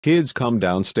Kids, come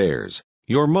downstairs.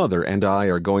 Your mother and I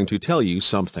are going to tell you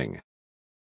something.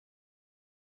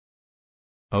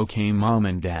 Okay, Mom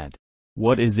and Dad.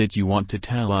 What is it you want to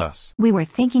tell us? We were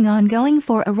thinking on going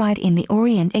for a ride in the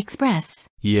Orient Express.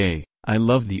 Yay, I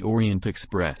love the Orient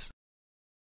Express.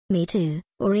 Me too.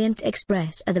 Orient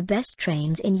Express are the best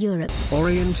trains in Europe.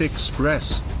 Orient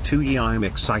Express, too. Yeah, I'm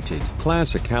excited.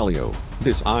 Classic Calliou,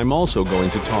 this I'm also going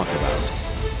to talk about.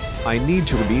 I need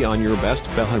to be on your best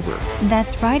behavior.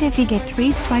 That's right, if you get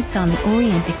 3 strikes on the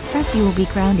Orient Express you will be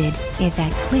grounded. Is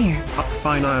that clear?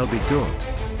 Fine, I'll be good.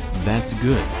 That's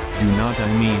good. Do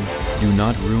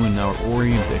not ruin our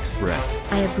Orient Express.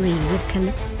 I agree with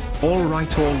Calliou.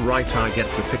 Alright, I get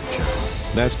the picture.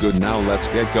 That's good, now let's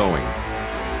get going.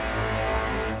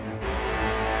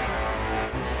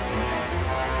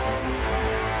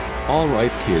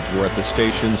 Alright kids, we're at the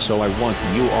station, so I want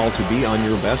you all to be on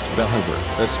your best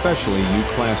behavior, especially you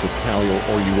Classic Calliou,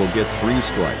 or you will get 3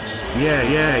 strikes.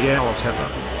 Yeah, whatever.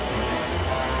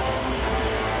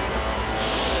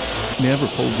 Never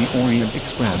pulled the Orient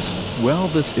Express. Well,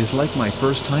 this is like my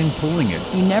first time pulling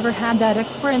it. You never had that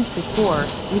experience before.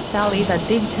 Sally, that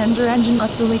big tender engine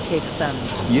easily takes them.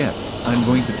 Yeah, I'm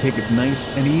going to take it nice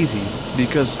and easy,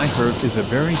 because I heard it's a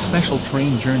very special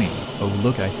train journey. Oh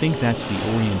look, I think that's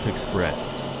the Orient Express.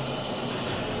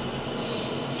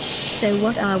 So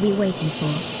what are we waiting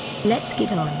for? Let's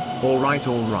get on. Alright.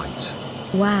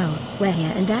 Wow, we're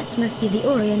here and that must be the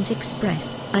Orient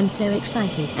Express. I'm so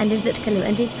excited. And is that Calliou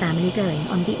and his family going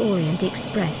on the Orient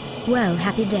Express? Well,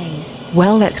 happy days.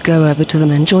 Well, let's go over to them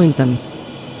and join them.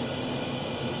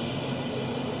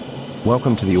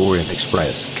 Welcome to the Orient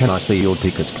Express. Can I see your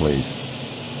tickets, please?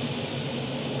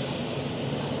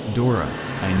 Dora,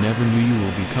 I never knew you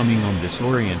will be coming on this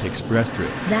Orient Express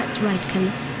trip. That's right,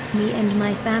 Calliou. Me and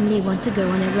my family want to go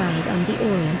on a ride on the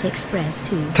Orient Express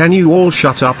too. Can you all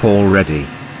shut up already?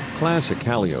 Classic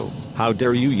Calliou, how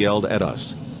dare you yelled at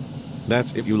us?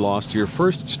 That's if you lost your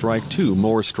first strike. 2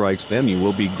 more strikes, then you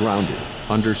will be grounded.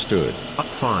 Understood?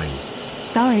 Fine.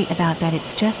 Sorry about that,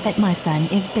 it's just that my son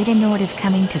is bitten out of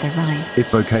coming to the ride.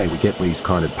 It's okay, we get these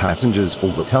kind of passengers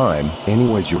all the time.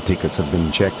 Anyways, your tickets have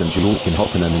been checked and you all can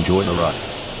hop in and enjoy the ride.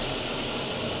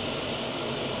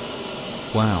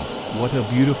 Wow, what a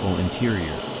beautiful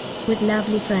interior. With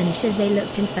lovely furnishings, they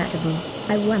look comfortable.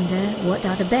 I wonder what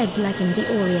are the beds like in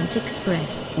the Orient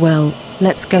Express. Well,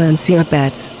 let's go and see our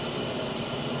beds.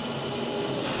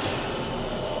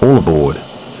 All aboard.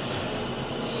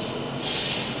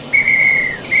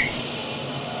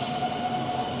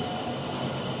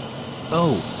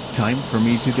 Oh, time for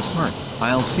me to depart.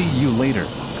 I'll see you later.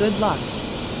 Good luck.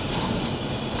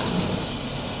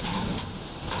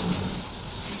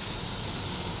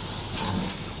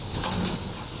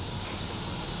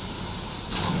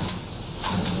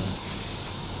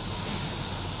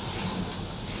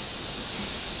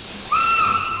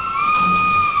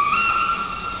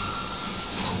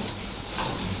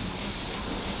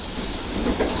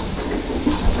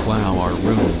 Wow, our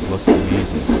rooms look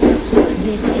amazing.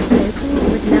 This is so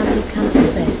cool with lovely comfy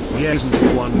beds. Yeah, isn't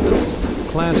it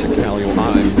wonderful? Classic Calliou,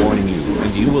 I'm warning you,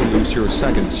 and you will lose your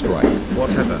second strike.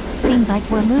 Whatever. Seems like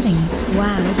we're moving.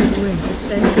 Wow, this room is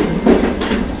so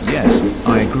cool. Yes,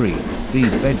 I agree.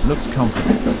 These beds looks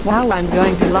comfortable. Wow, I'm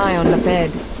going to lie on the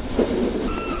bed.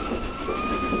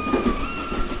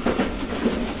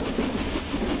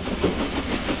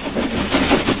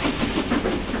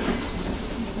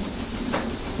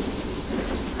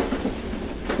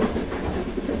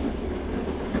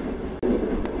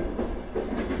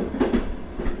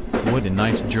 What a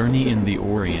nice journey in the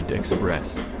Orient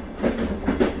Express.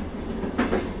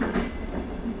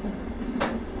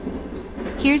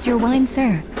 Here's your wine,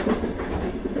 sir.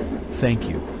 Thank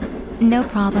you. No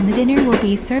problem, the dinner will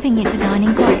be serving at the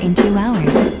dining car in 2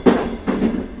 hours.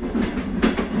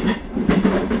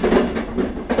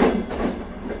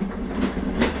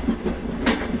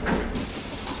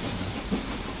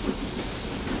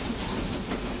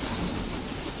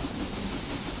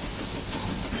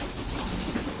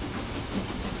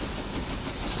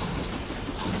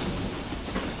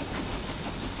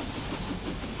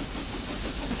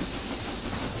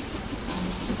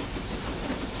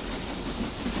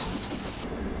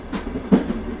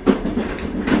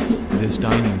 This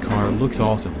dining car looks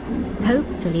awesome.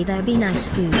 Hopefully there'll be nice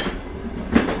food.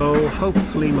 Oh,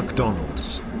 hopefully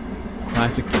McDonald's.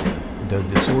 Classic. Does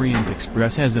this Orient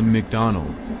Express has a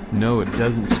McDonald's? No, it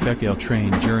doesn't. Special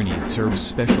train journeys serves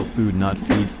special food, not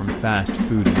food from fast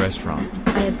food restaurant.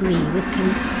 I agree with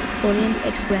Calliou. Orient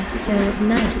Express serves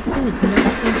nice foods,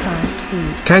 not from fast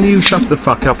food. Can you shut the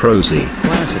fuck up, Rosie?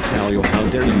 Classic Calliou, how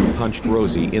dare you punched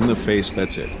Rosie in the face,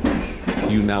 that's it.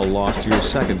 You now lost your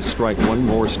second strike. One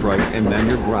more strike and then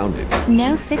you're grounded.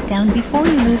 Now sit down before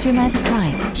you lose your last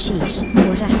strike. Sheesh,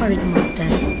 what a horrid monster.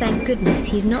 Thank goodness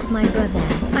he's not my brother.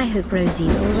 I hope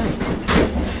Rosie's alright.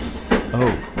 Oh,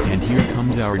 and here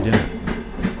comes our dinner.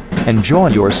 Enjoy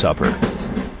your supper.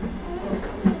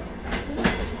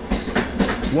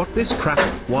 What this crap?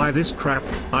 Why this crap?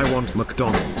 I want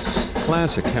McDonald's.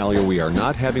 Classic Calliou, we are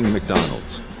not having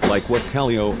McDonald's. Like what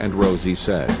Calliou and Rosie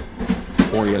said.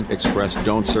 Orient Express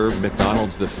don't serve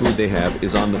McDonald's. The food they have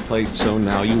is on the plate, so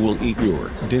now you will eat your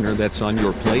dinner that's on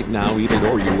your plate. Now eat it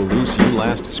or you will lose your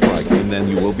last strike and then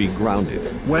you will be grounded.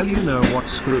 Well, you know what,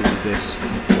 screw this.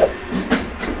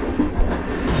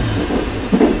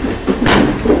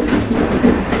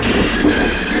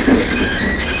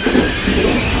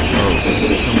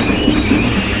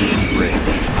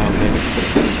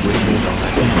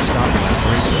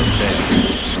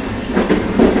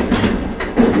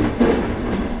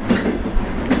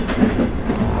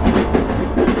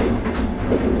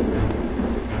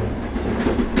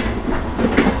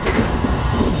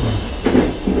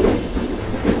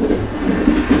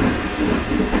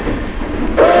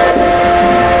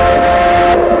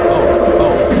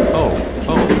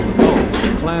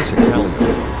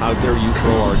 How dare you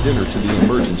throw our dinner to the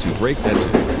emergency brake? That's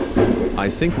it. I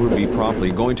think we'll be probably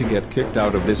going to get kicked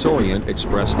out of this Orient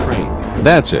Express train.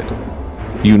 That's it.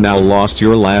 You now lost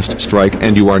your last strike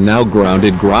and you are now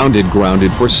grounded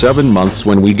for 7 months.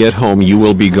 When we get home you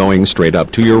will be going straight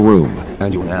up to your room.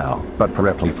 And you now, but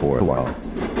correctly for a while.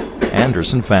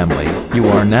 Anderson family, you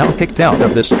are now kicked out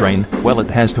of this train. Well, it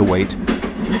has to wait.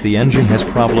 The engine has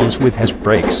problems with his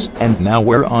brakes, and now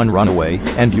we're on runaway,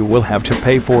 and you will have to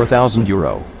pay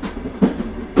 €4,000.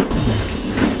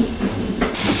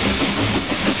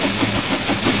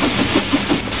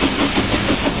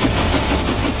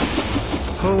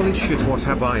 Holy shit, what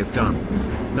have I done?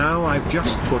 Now I've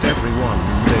just put everyone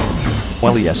in danger.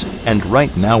 Well, yes, and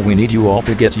right now we need you all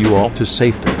to get you all to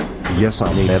safety. Yes,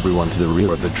 I need everyone to the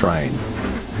rear of the train.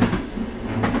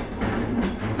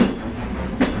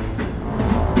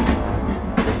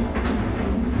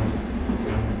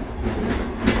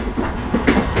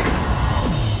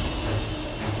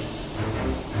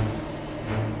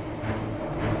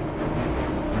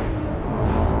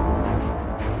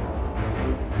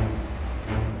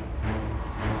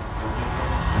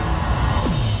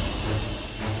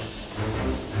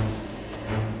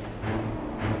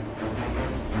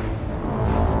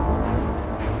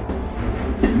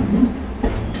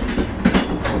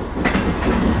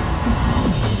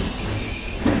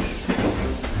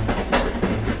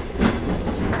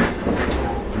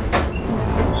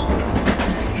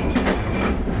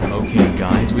 Okay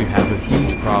guys, we have a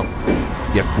huge problem.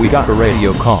 Yep, we got a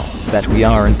radio call that we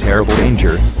are in terrible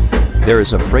danger. There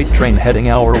is a freight train heading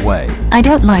our way. I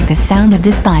don't like the sound of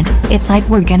this, but it's like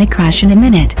we're gonna crash in a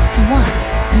minute. What?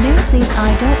 No please,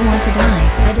 I don't want to die.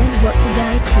 I don't want to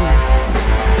die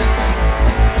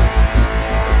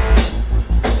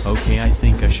too. Okay, I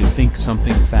think I should think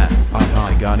something fast. Aha,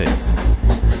 I got it.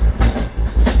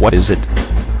 What is it?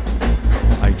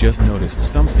 I just noticed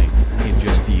something. It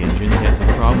just the engine has a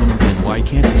problem, then why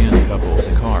can't we uncouple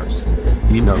the cars?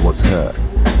 You know what, sir?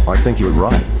 I think you're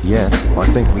right. Yes, I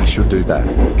think we should do that.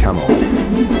 Come on.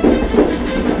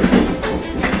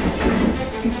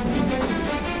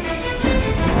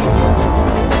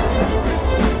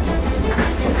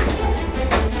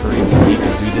 Hurry, we need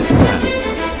to do this fast.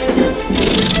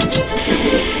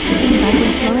 Seems like we're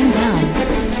slowing down.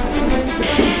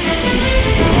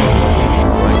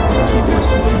 We're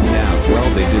slowing down. Well,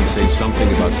 they did say something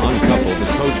about uncouple the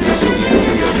coaches, so yeah,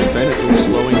 we are definitely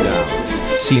slowing down.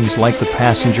 Seems like the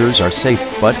passengers are safe,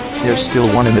 but there's still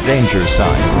one in the danger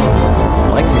side.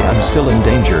 Like me, I'm still in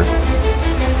danger.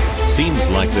 Seems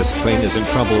like this train is in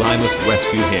trouble. I must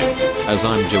rescue him, as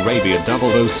I'm Jarabia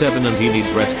 007 and he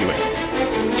needs rescuing.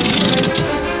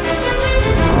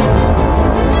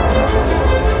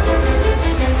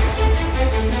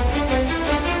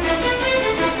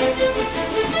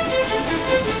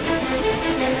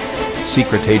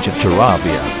 Secret Agent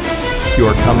Jarabia.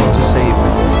 You're coming to save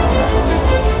me.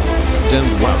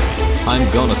 Don't worry, I'm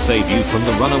gonna save you from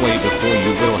the runaway before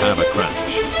you will have a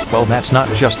crash. Well, that's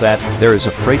not just that. There is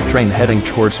a freight train heading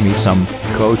towards me. Some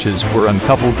coaches were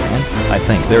uncoupled, and I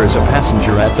think there is a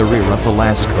passenger at the rear of the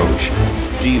last coach.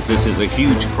 Geez, this is a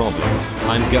huge problem.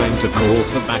 I'm going to call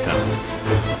for backup.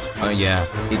 Oh yeah,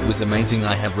 it was amazing.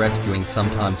 I have rescuing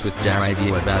sometimes with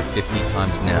Jaravia about 50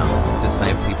 times now, to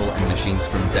save people and machines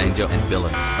from danger and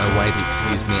villains. Oh wait,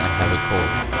 excuse me, I have a call.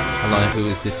 Hello, who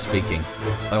is this speaking?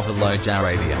 Oh hello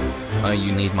Jaravia. Oh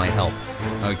you need my help.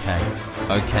 Okay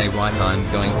right, I'm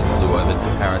going to flew over to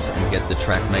Paris and get the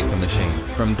track maker machine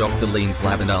from Dr. Lean's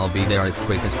lab and I'll be there as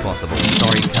quick as possible.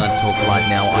 Sorry, can't talk right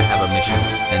now, I have a mission,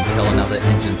 and tell another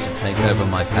engine to take over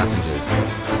my passengers.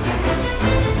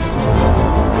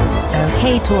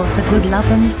 Okay, towards a good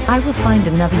love and I will find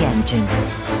another engine.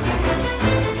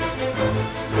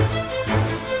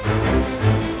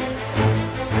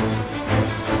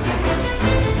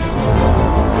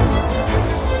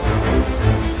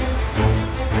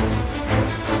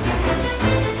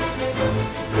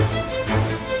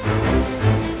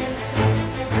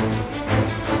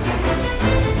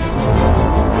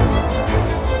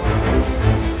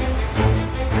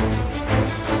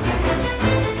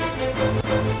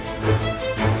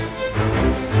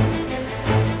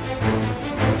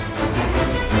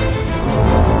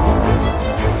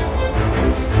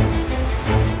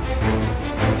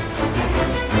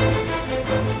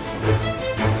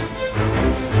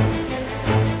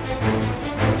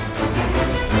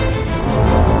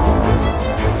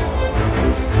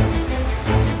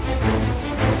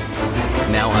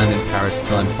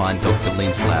 Time find Dr.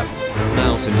 Lean's lab.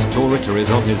 Now since Torita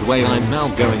is on his way, I'm now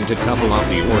going to couple up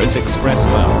the Orient Express.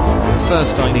 Well,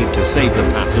 first I need to save the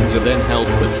passenger, then help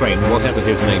the train, whatever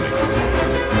his name is.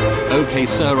 Okay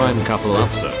sir, I'm couple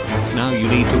up sir. Now you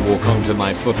need to walk onto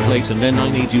my footplate and then I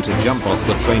need you to jump off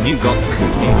the train. You got it?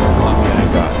 Okay, Mommy, I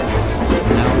got it.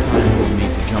 Now time for me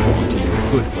to jump onto your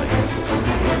footplate.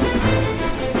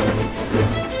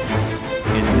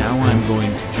 And now I'm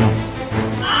going to jump.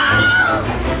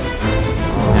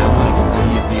 See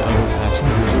if the other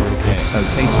passengers are okay.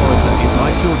 Okay Torita, if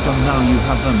like you're done now, you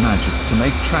have the magic to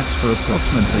make tracks for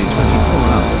approximately 24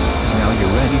 hours. Now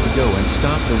you're ready to go and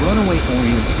start the runaway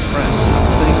Orient Express.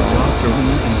 Thanks Dr. Who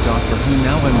and Dr. Who.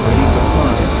 Now I'm ready to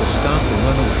fly to start the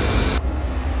runaway.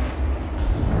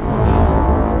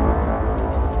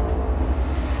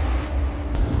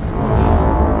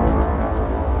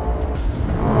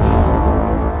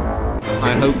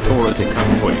 I hope Torita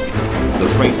come quick. The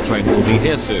freight train will be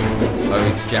here soon.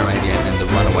 Oh, it's Jaravia and the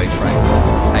runaway train.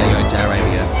 Hey yo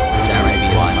Jaravia,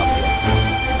 line up here.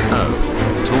 Oh,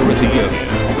 Torita, you're here.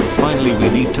 Finally we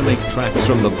need to make tracks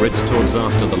from the bridge towards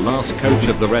after the last coach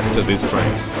of the rest of his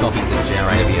train. Copy the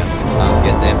Jaravia. I'll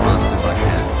get there fast as I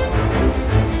can.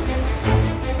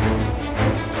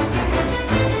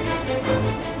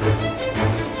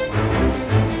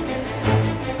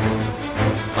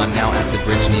 I'm now at the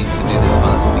bridge, need to do this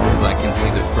fast because I can see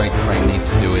the freight train, need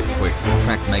to do it quick.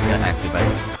 Track maker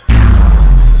activate.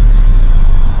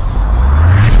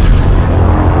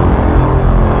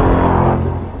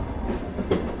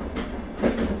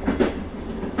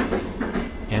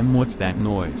 What's that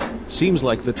noise? Seems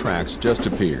like the tracks just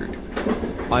appeared.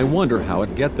 I wonder how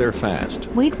it get there fast.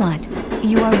 Wait, what?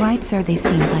 You are right, sir, they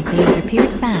seems like they have appeared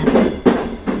fast.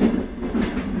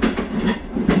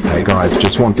 Hey guys,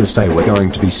 just want to say we're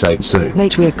going to be saved soon.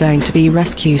 Mate, we're going to be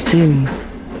rescued soon.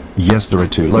 Yes, there are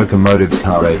two locomotives,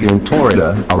 Jaravia and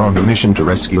Torita, are on a mission to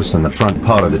rescue us in the front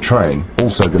part of the train.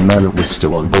 Also the man was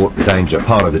still on board the danger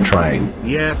part of the train.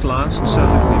 Yeah, at last, so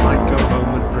that we might go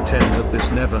home and pretend that this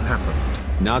never happened.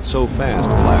 Not so fast,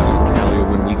 Classic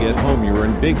Calliou. When we get home you're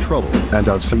in big trouble. And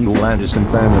as for you Anderson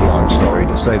family, I'm sorry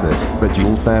to say this, but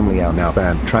your family are now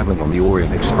banned traveling on the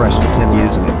Orient Express for 10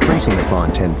 years and increasing the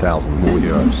fine 10,000 more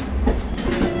euros.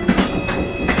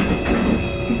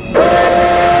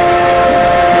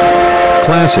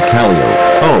 Classic Calliou.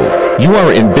 Oh, you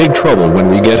are in big trouble when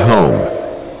we get home.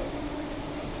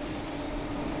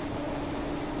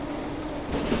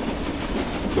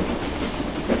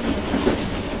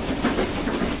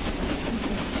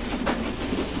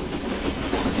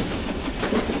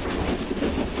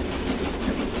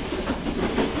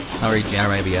 Hurry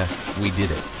Jaravia, we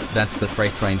did it. That's the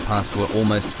freight train passed, we're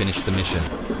almost finished the mission.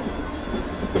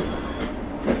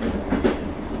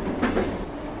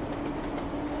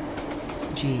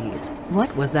 Jeez,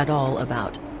 what was that all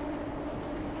about?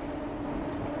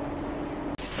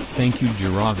 Thank you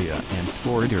Jaravia and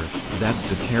Torita, that's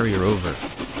the terrier over.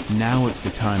 Now it's the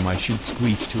time I should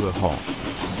screech to a halt.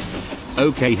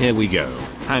 Okay, here we go.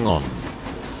 Hang on.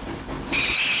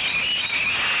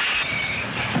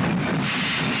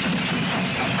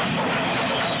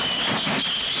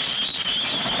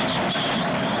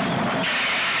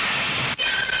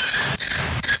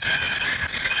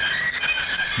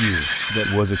 Phew,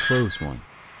 that was a close one.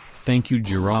 Thank you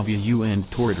Jaravia, you and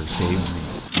Tortor saved me.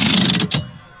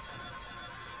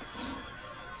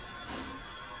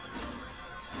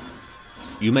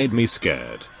 You made me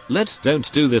scared. Let's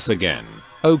don't do this again.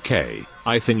 Okay,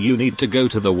 I think you need to go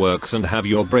to the works and have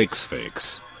your brakes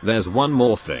fixed. There's one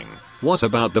more thing. What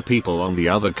about the people on the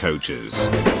other coaches?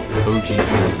 Oh geez,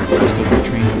 there's the rest of the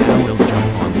train. Now we'll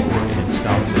jump on board and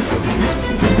stop the coaches.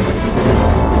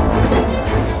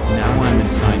 Now I'm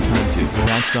inside time too.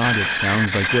 That's odd, it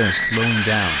sounds like we're slowing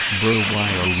down. Bro,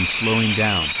 why are we slowing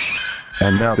down?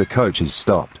 And now the coach has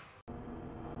stopped.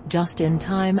 Just in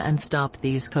time and stop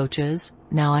these coaches.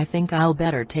 Now I think I'll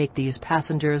better take these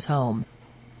passengers home.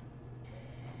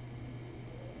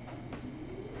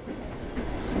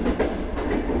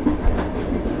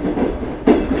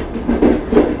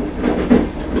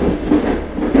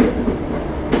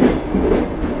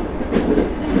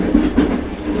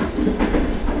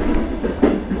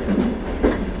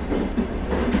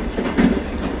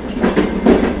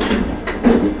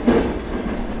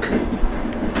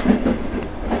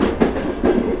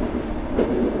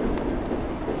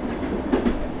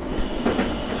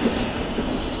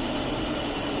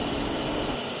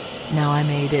 Now I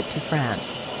made it to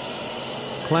France.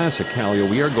 Classic Calliou,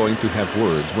 we are going to have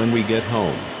words when we get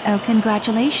home. Oh,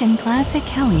 congratulations, Classic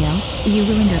Calliou. You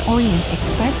ruined our Orient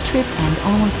Express trip and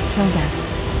almost killed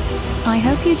us. I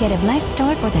hope you get a black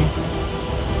star for this.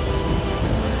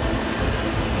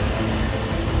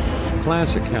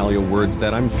 Classic Calliou, words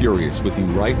that I'm furious with you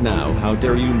right now. How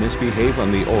dare you misbehave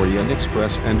on the Orient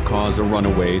Express and cause a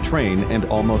runaway train and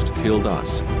almost killed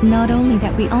us. Not only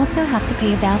that, we also have to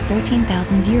pay about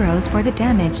 13,000 euros for the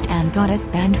damage and got us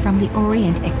banned from the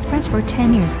Orient Express for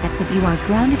 10 years. That's it, you are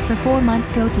grounded for 4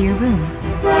 months. Go to your room.